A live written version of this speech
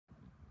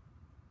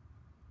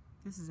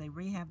This is a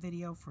rehab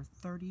video for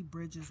 30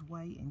 Bridges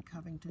Way in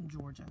Covington,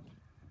 Georgia.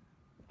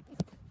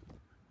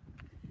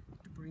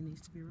 Debris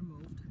needs to be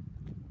removed.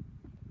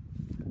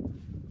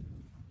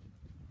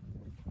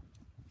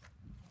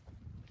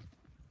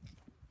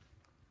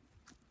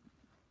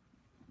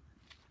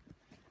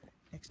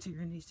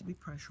 Exterior needs to be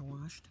pressure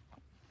washed.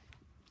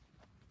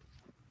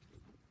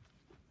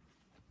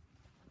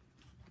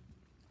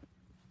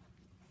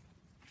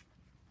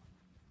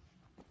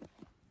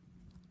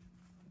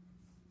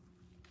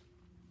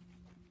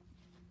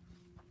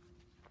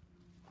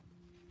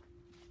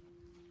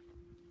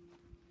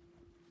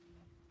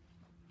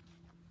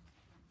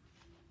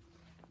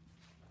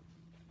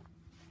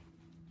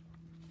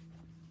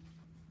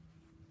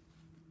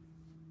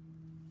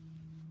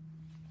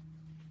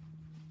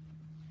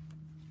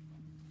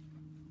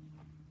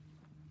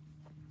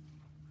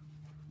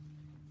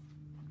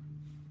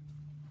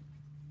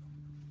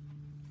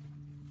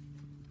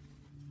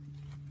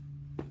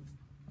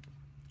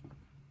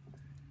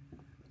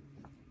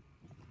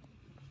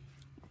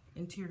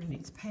 Interior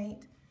needs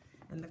paint,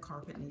 and the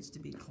carpet needs to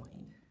be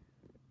cleaned.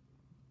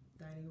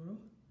 Dining room.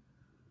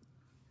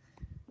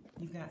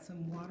 You've got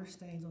some water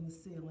stains on the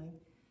ceiling.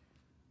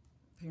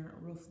 Apparent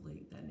roof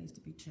leak that needs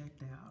to be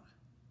checked out.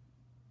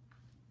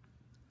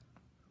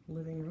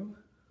 Living room.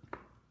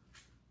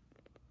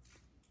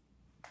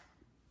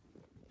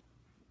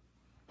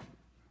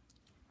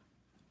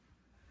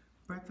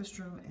 Breakfast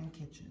room and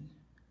kitchen.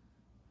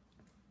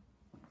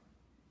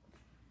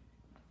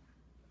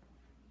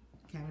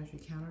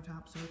 Cabinetry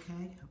countertops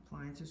okay,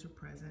 appliances are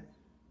present.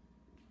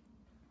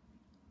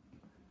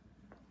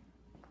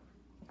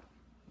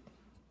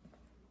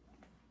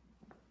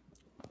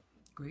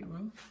 Great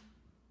room.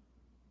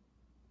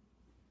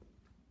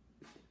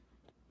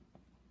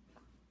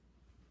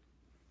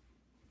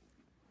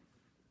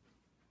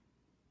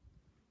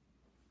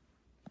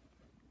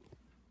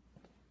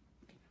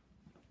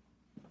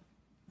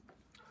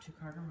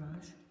 Two-car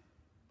garage.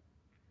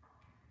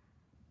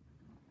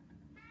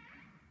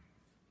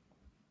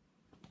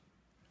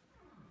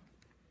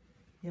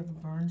 You have a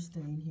burn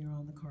stain here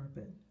on the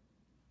carpet.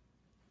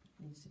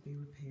 Needs to be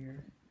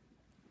repaired.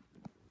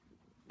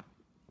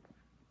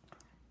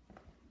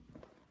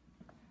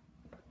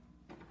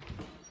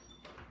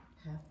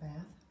 Half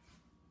bath.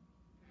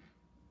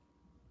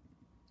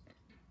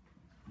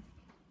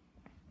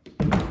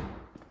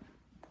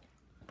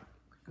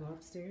 Go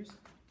upstairs.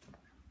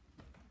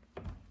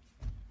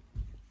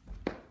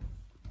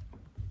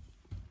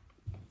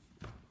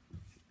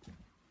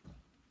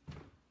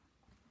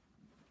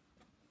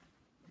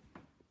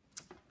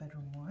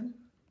 Bedroom 1.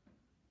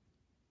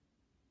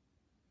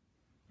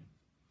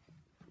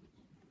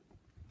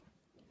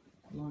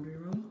 Laundry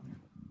room.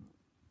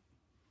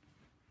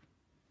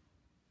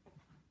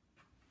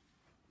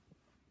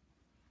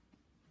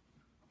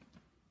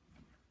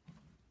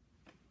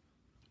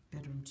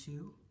 Bedroom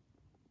 2.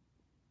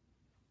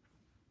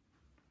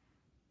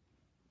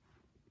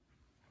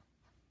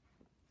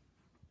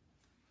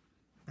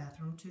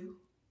 Bathroom 2.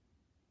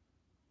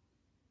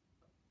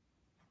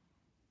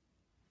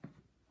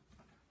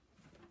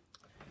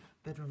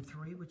 Bedroom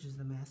 3, which is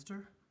the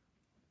master.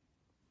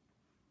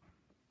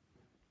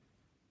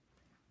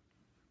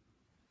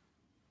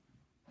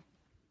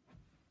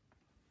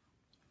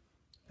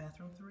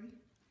 Bathroom 3.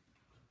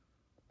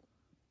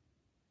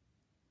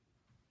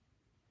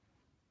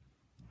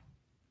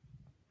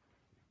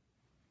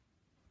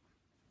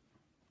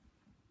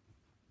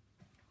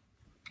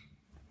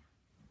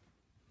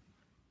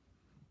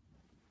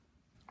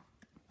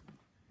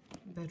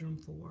 Bedroom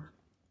 4.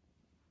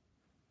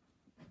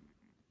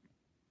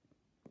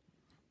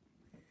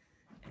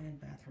 And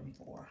bathroom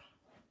 4.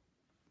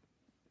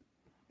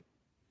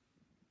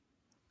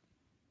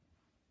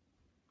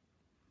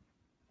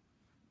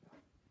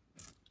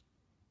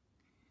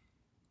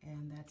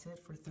 And that's it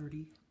for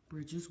 30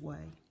 Bridges Way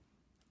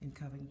in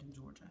Covington,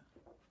 Georgia.